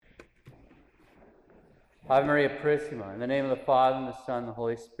Ave Maria Purissima, in the name of the Father, and the Son, and the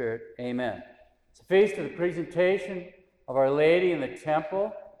Holy Spirit. Amen. It's a feast of the presentation of Our Lady in the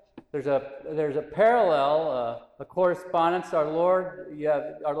temple. There's a parallel, a correspondence. Our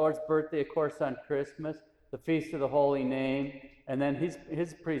Lord's birthday, of course, on Christmas, the Feast of the Holy Name, and then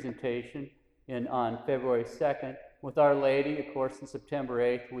his presentation on February 2nd. With Our Lady, of course, on September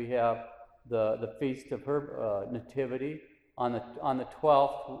 8th, we have the feast of her nativity. On the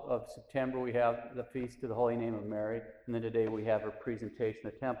 12th of September, we have the Feast of the Holy Name of Mary, and then today we have her presentation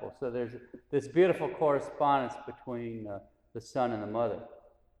in the temple. So there's this beautiful correspondence between the Son and the Mother.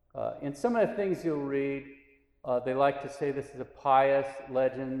 In some of the things you'll read, they like to say this is a pious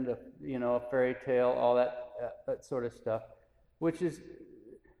legend, a fairy tale, all that sort of stuff, which is,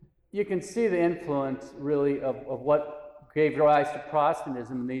 you can see the influence really of what gave rise to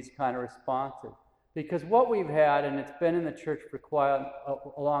Protestantism and these kind of responses. Because what we've had, and it's been in the church for quite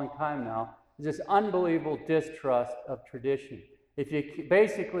a long time now, is this unbelievable distrust of tradition. If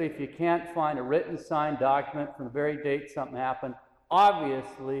you can't find a written signed document from the very date something happened,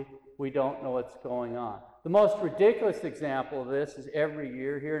 obviously we don't know what's going on. The most ridiculous example of this is every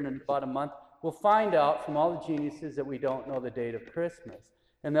year, here in about a month, we'll find out from all the geniuses that we don't know the date of Christmas.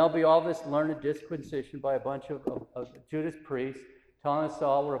 And there'll be all this learned disquisition by a bunch of Judas priests, telling us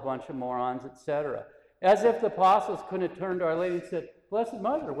all we're a bunch of morons, etc. As if the apostles couldn't have turned to Our Lady and said, Blessed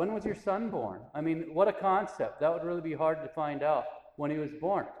Mother, when was your son born? I mean, what a concept. That would really be hard to find out when he was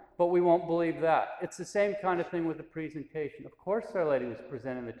born. But we won't believe that. It's the same kind of thing with the presentation. Of course Our Lady was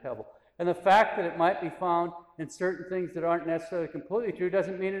presented in the temple. And the fact that it might be found in certain things that aren't necessarily completely true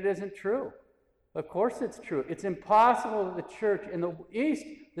doesn't mean it isn't true. Of course it's true. It's impossible that the church in the East,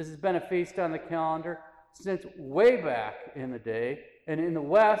 this has been a feast on the calendar since way back in the day. And in the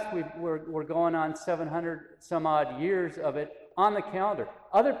West, we're going on 700 some odd years of it on the calendar.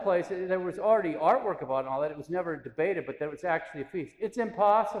 Other places, there was already artwork about it and all that. It was never debated, but there was actually a feast. It's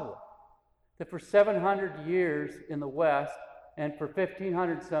impossible that for 700 years in the West and for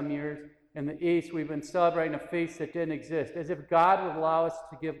 1,500 some years in the East, we've been celebrating a feast that didn't exist, as if God would allow us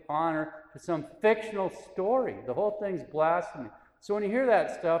to give honor to some fictional story. The whole thing's blasphemy. So when you hear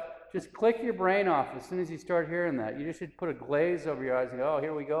that stuff, just click your brain off as soon as you start hearing that. You just should put a glaze over your eyes and go, oh,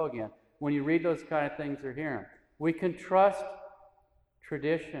 here we go again. When you read those kind of things or hear them. We can trust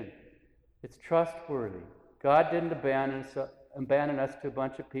tradition. It's trustworthy. God didn't abandon us to a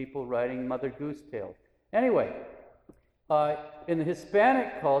bunch of people writing Mother Goose tales. Anyway, in the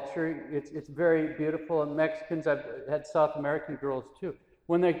Hispanic culture, it's very beautiful. And Mexicans, I've had South American girls too.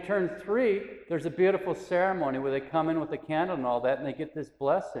 When they turn 3, there's a beautiful ceremony where they come in with a candle and all that, and they get this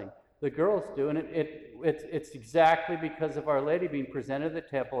blessing. The girls do, and it's exactly because of Our Lady being presented at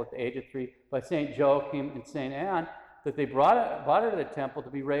the temple at the age of 3 by St. Joachim and St. Anne, that they brought her to the temple to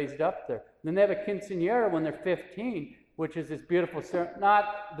be raised up there. And then they have a quinceañera when they're 15, which is this beautiful ceremony,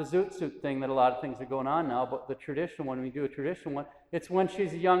 not the zoot suit thing that a lot of things are going on now, but the traditional one. When we do a traditional one, it's when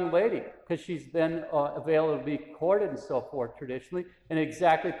she's a young lady, because she's then available to be courted and so forth traditionally, and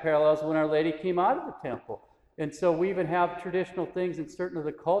exactly parallels when Our Lady came out of the temple. And so we even have traditional things in certain of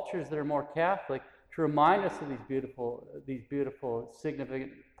the cultures that are more Catholic to remind us of these beautiful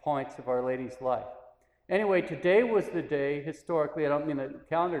significant points of Our Lady's life. Anyway, today was the day, historically, I don't mean the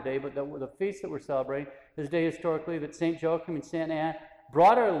calendar day, but the feast that we're celebrating is the day historically that St. Joachim and St. Anne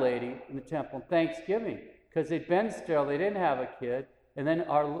brought Our Lady in the temple on Thanksgiving, because they'd been sterile, they didn't have a kid, and then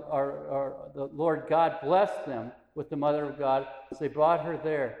the Lord God blessed them with the Mother of God, so they brought her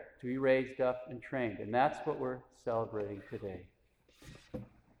there to be raised up and trained, and that's what we're celebrating today.